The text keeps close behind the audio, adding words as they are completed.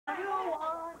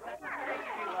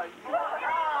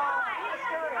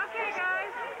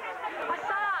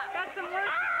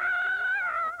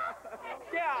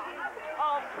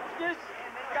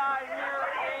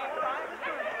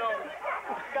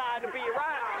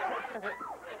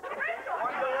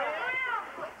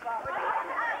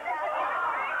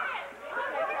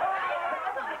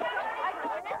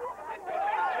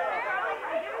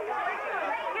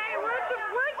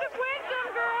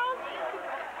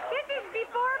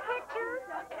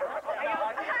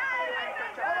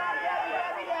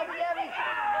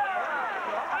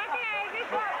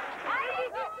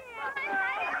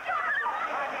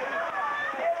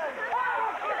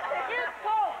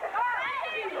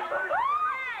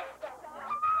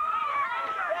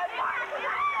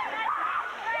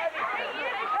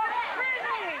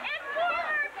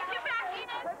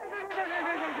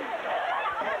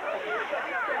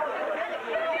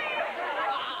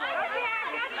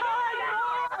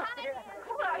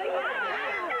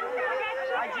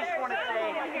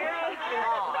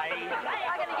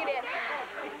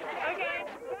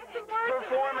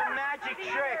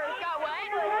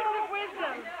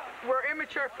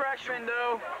Freshmen,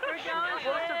 though. We'll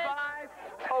survive,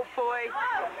 hopefully.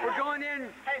 We're going in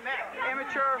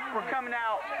immature, we're coming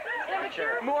out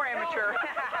more immature.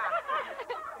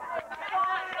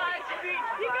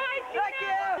 You guys, thank you!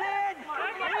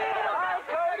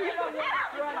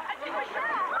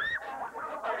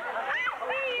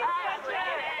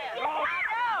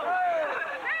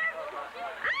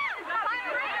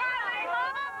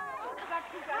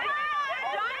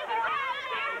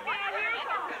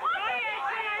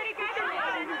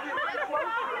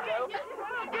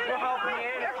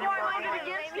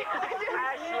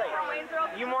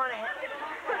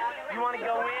 You want to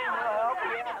go in? We'll help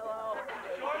you.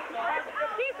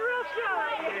 He's real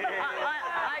shy.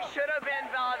 I should have been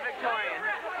valedictorian.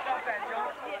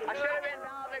 I should have been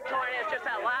valedictorian. It's just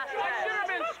that last test. I should have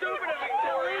been stupid of you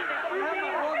to leave it.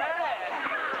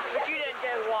 But you didn't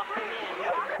get walking in.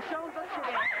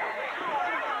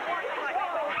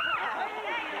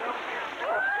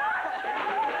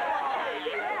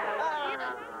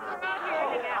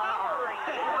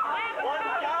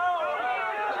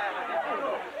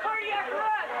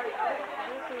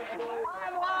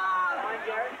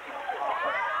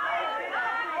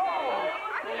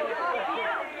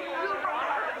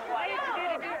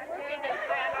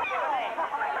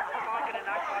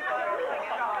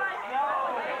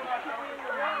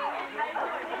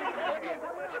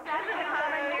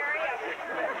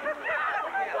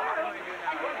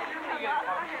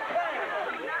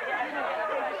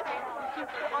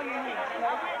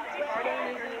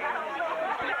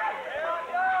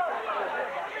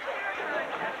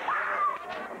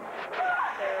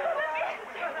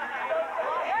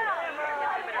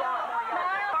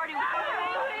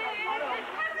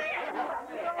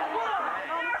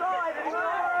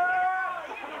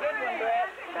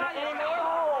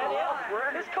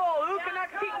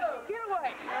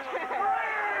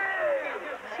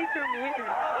 She threw me in.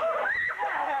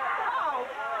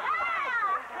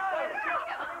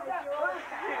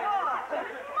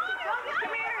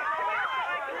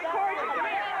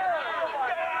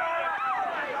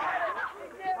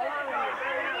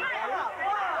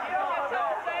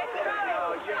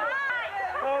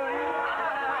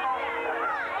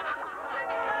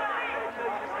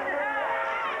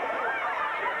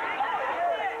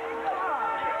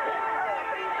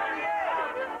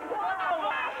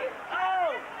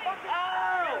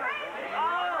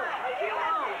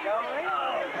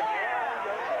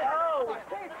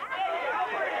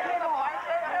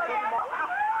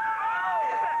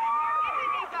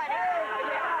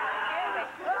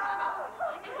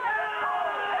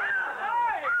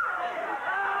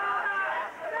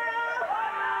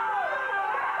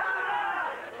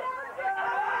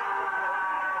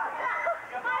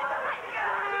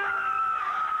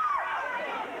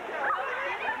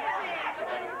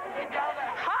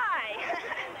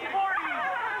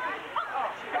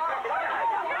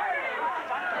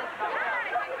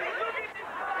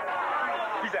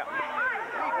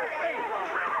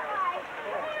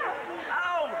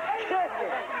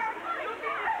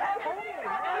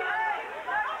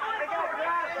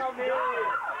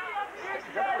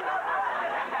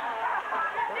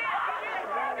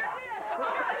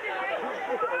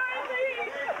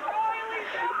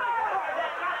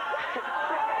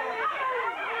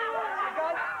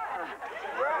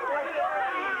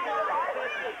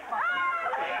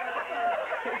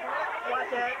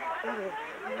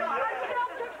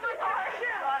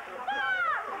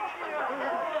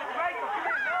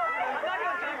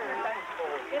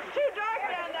 It's too dark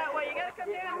down that way. You gotta come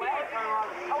down here.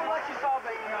 I would let you solve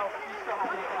it, you know. You still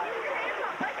have to. Oh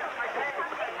my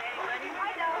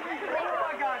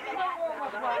God.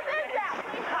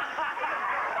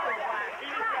 He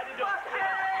just had to do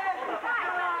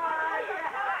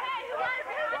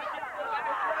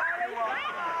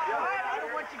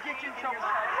want you to get you in trouble.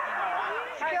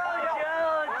 Hey,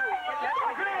 Jones! That's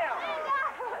my Graham!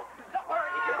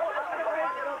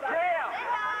 Graham!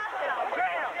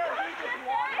 Graham!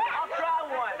 I'll try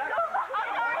one.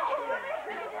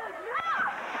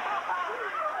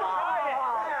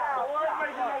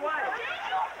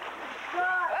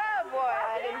 Oh boy,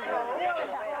 I didn't know.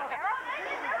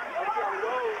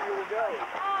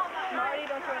 Marty,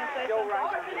 don't you want to say something?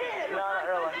 No, not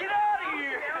really. Get out of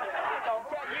here!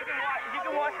 You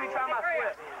can watch me try my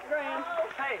flip. Graham.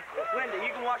 Hey, Linda,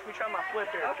 you can watch me try my flip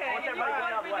here. Okay. Once everybody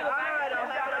gets out of the way. All right, I'll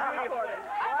have it on recording.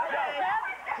 Okay.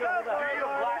 Go for it,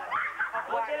 Marty.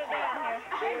 We'll get it down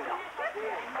here.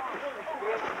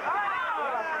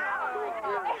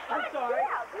 I'm sorry.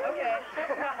 Okay.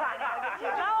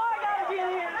 Now I gotta get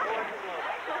in.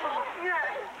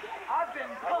 I've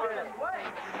been pulling away.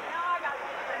 Now I got to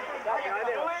get in. I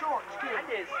did shorts too. I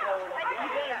did slow. You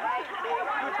did it right.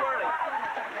 Too twirly.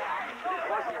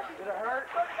 Did it hurt?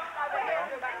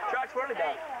 Try twirly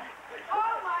though.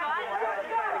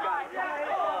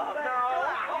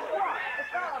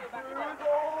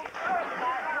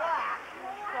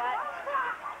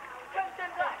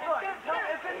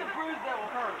 If it's a bruise, that will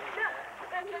hurt.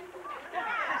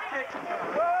 Just kick.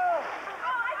 Whoa!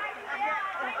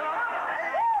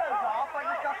 Off. I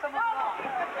just got some of it off.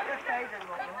 It's fading a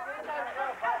little.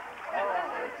 Hey,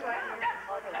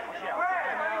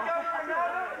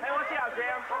 watch out,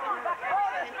 Graham. Oh,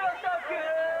 this feels so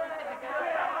good.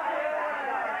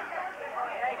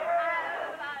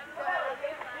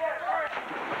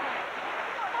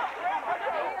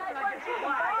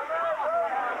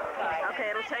 Okay,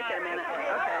 it'll take it a minute.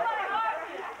 Okay.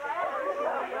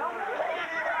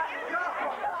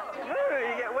 Ooh,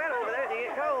 you get wet over there, you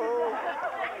get cold.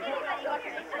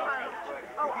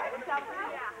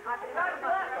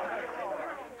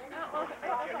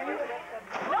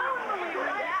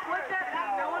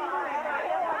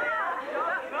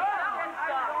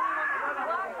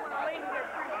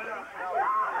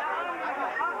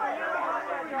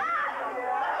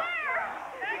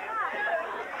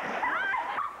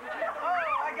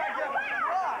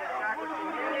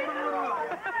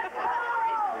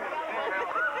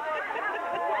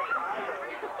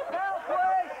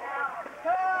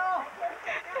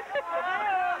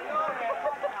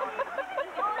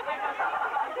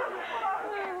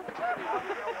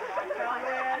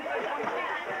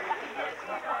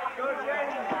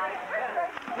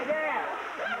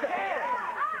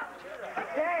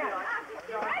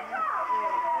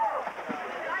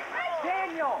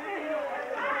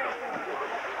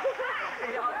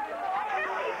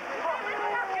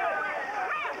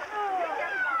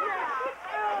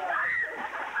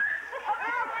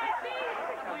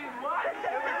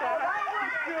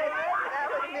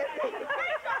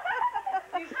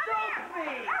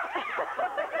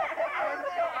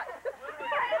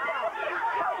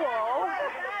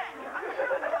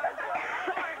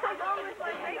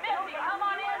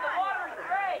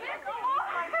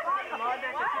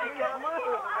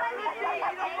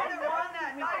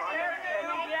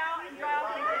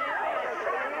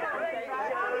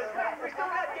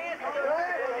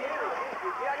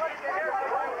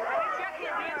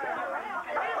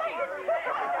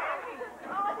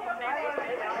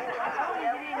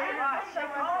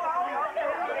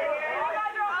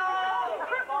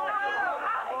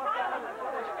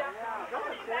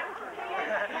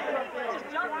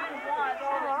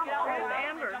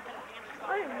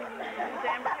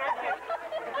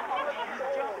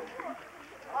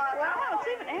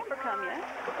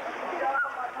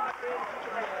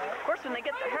 When they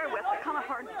get their hair wet, they're kind of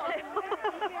hard to tell.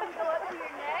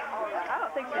 I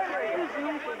don't think so.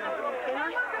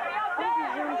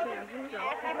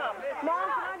 Mom,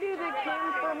 can I do the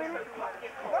cams for a minute?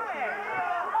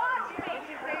 Did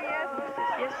you say yes?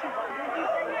 Yes, sir. Did you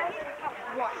say yes?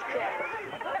 Watch that.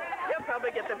 He'll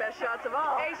probably get the best shots of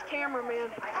all. Ace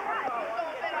cameraman.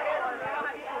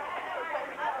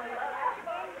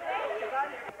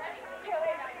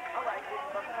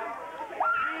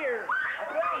 Here. I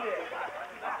found it.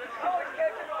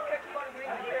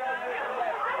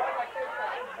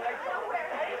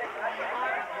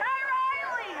 Hey,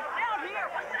 Riley! Down here.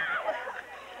 What's up?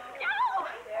 Yo!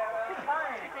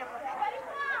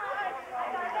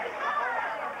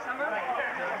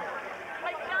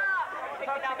 Nice job. Pick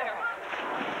it up there.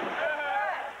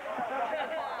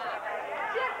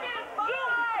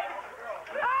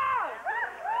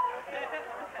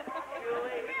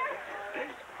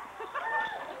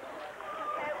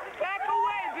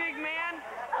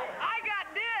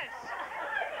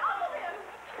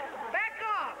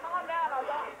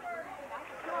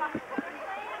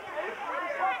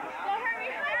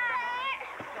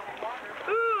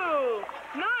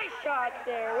 shots.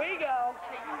 There we go.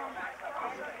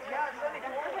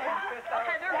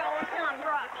 Okay, they're going. Come on,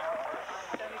 Brock.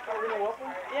 We're gonna whoop them?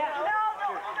 Yeah. No,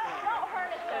 don't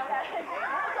hurt us.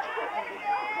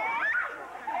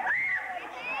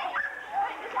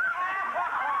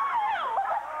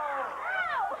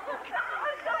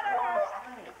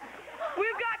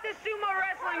 We've got the sumo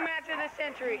wrestling match of the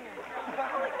century.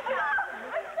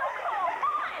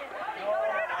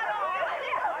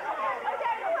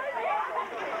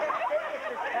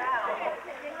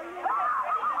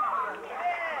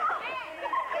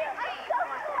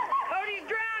 Cody's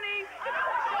drowning.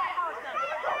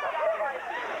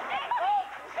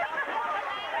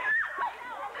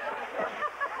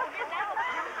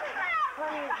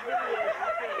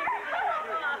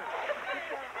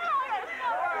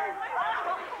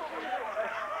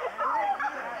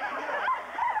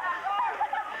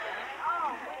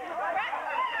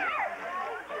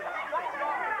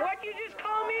 What'd you just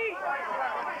call me?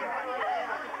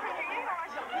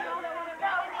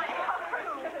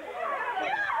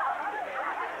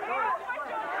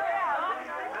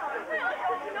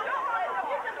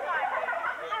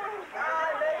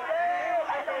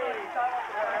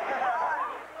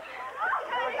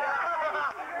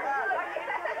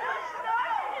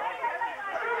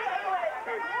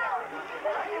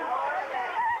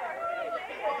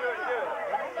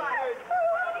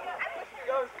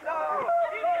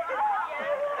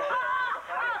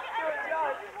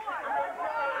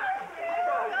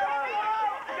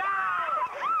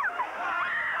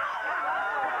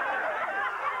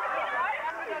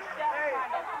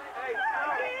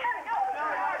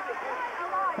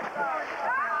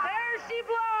 There she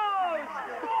blows!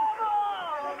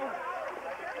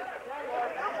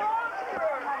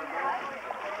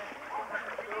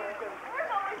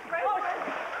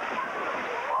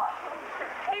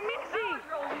 Hey, Mixie!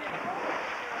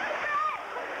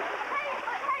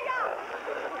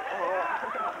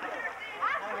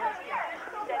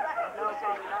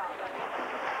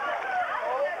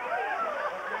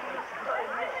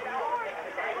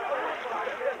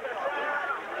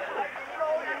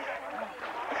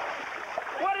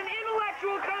 What an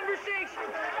intellectual conversation!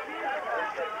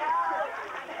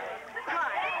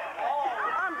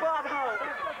 I'm Bob Hope.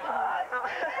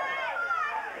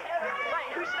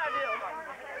 Wait, who should I do?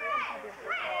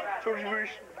 George Bush.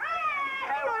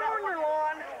 Hey, we're on your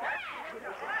lawn.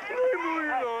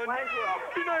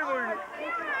 Good night, Lord.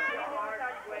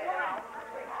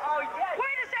 Oh, yeah.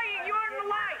 Wait a second, you aren't in the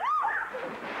light!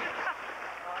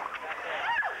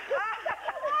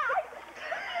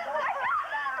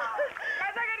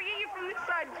 Guys, I gotta get you from this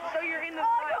side so you're in the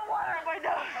light. water in my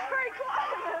nose. Very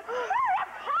quiet.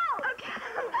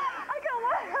 I got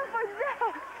water in my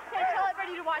nose. Okay, tell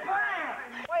everybody to watch.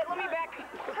 Wait, let me back.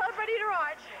 Tell everybody to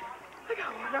watch.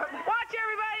 Watch,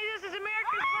 everybody, this is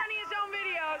America's Funniest Home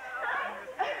Videos.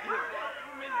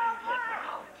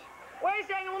 Wait a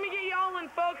second, let me get you all in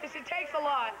focus. It takes a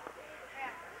lot.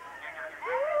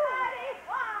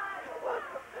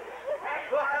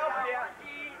 We'll help you.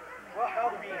 We'll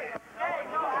help you. Okay,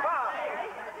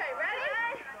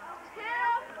 ready? 2,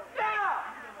 stop.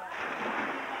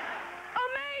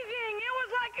 Amazing! It was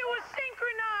like it was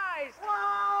synchronized.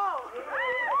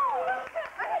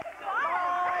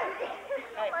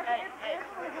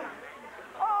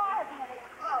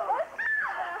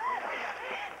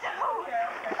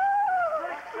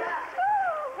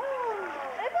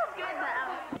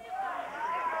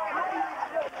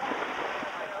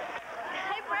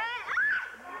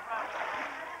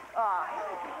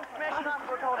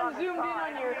 I'm zoomed in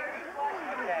on your... I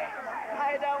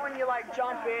had that when you like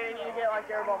jump in and you get like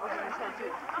air bubbles in your swim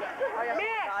too. I guess Miss!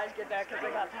 guys get that because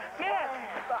they got Miss! I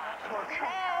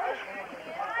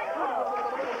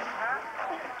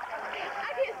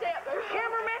can't stay up there.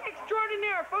 Cameraman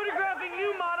extraordinaire, photographing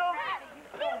you, model.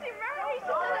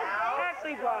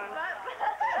 Ashley Bond.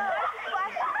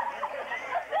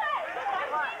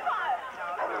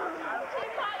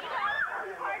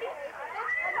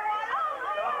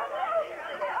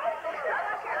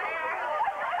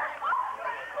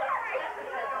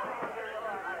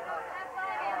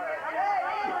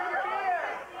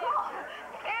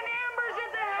 And Amber's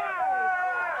at the house.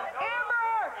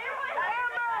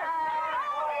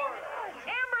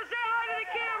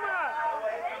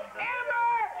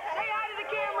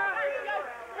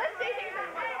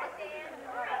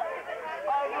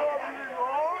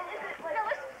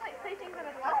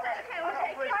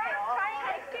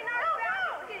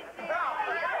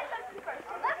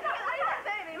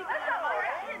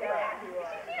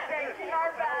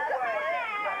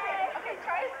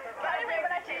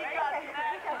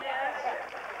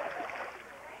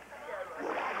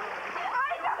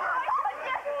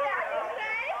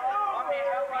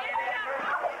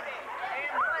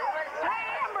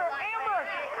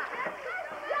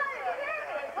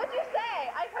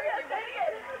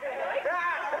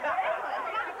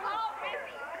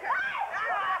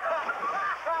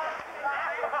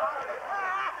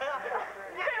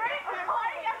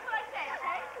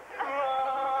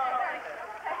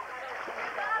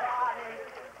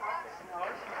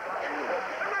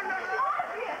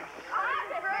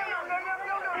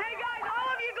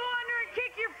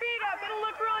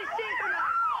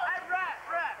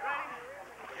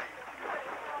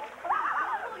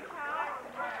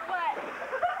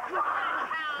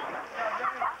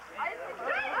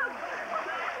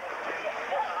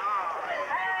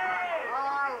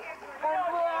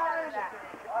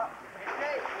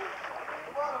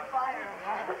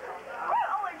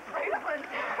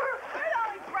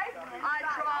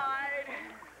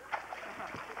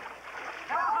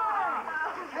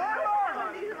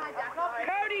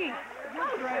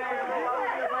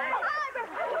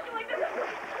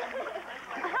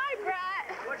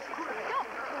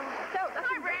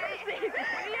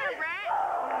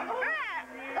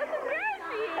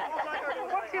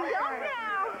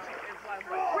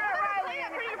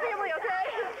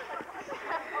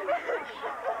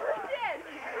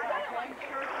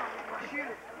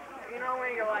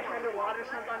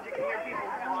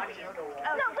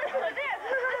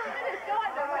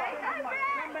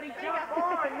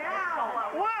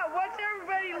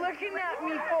 looking at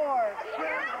me for?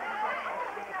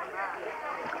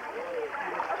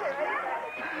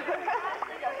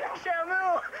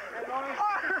 Shamu!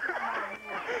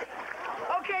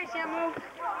 Okay, Shamu.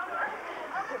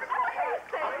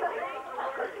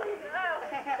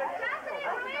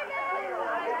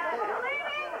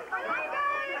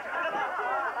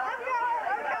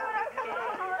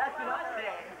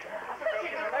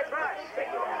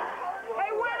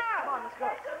 Hey, winner! Come on, let's go.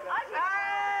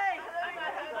 Hey!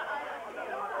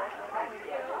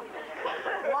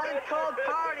 One cold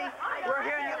party. We're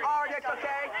here in the Arctic,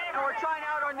 okay? And we're trying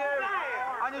out our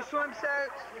new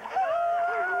swimsuits.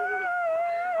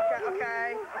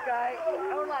 Okay.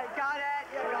 Oh my, got it.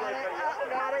 You got it. Oh,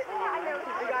 got it.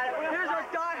 You got it. Here's our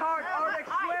die-hard Arctic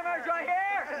swimmers right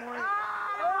here.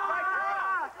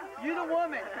 You the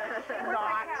woman.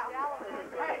 Not.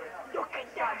 Hey, look at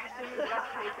that.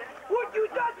 What you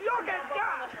done? Look at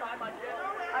that.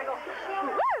 I go,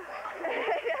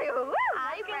 woo.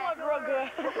 You can look real good.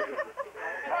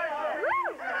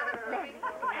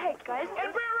 Hey, guys. And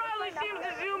Brett Riley seems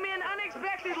to zoom in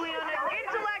unexpectedly on an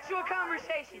intellectual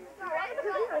conversation.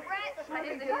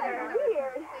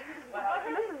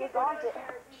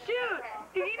 Shoot!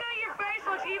 Did you know your face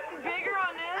looks even bigger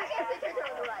on this?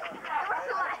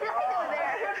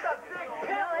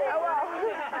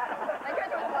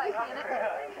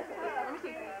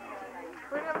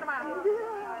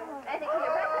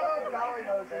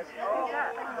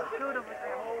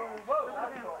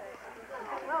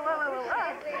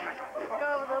 Go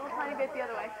a little tiny bit the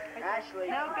other way. Ashley,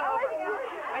 No, go over.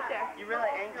 Right there. you really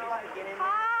anxious to get in?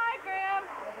 Hi, Graham.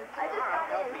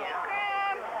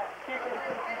 Graham.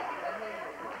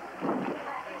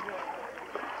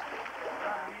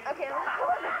 Okay, let's go.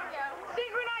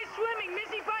 Synchronized swimming,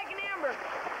 Missy Pike and Amber.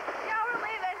 Yeah, we're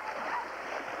leaving.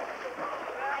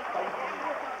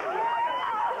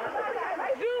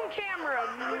 Zoom camera.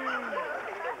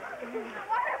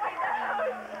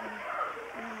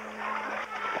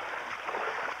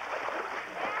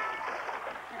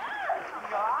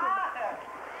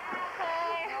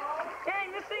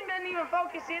 Dang, this thing doesn't even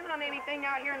focus in on anything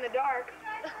out here in the dark.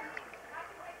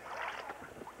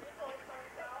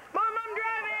 Mom, I'm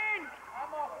driving!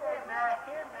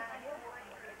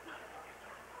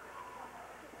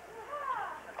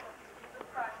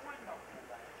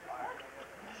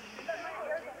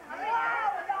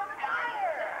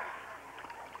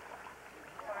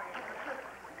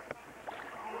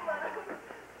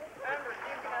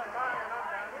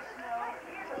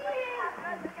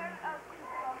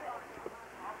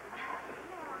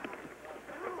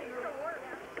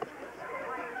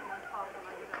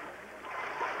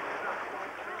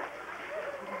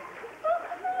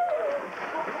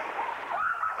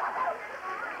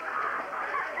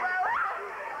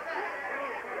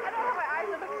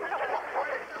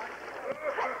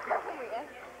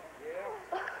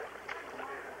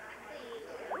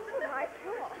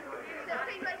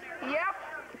 Yep,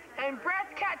 and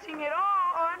Brett's catching it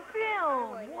all on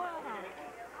film. Wow.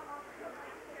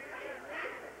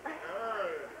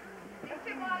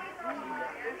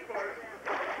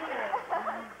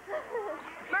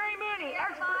 Mary Mooney.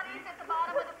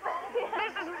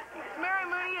 Mrs. Mary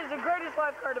Mooney is the greatest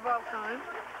lifeguard of all time.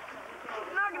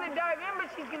 She's not going to dive in, but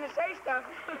she's going to say stuff.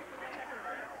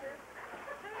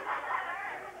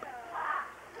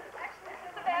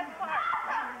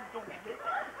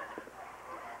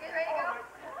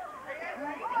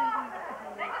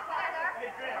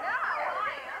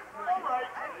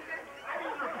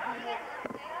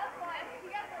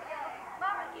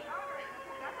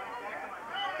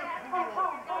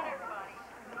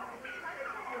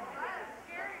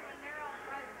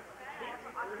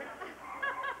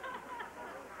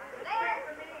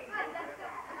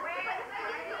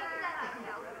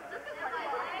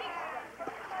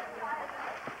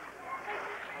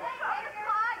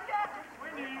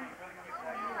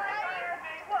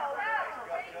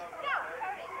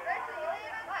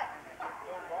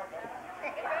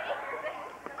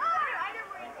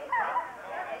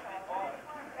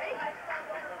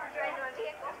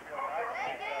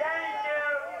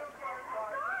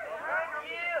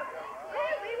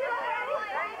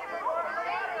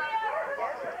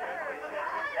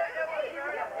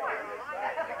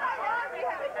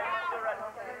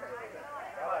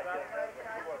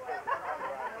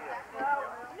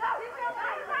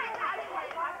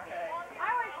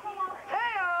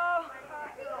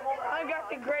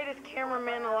 The greatest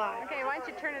cameraman alive. Okay, why don't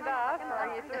you turn it off, or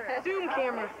are you through? Zoom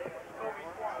camera.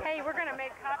 Hey, we're gonna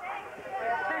make coffee.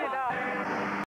 Turn it off.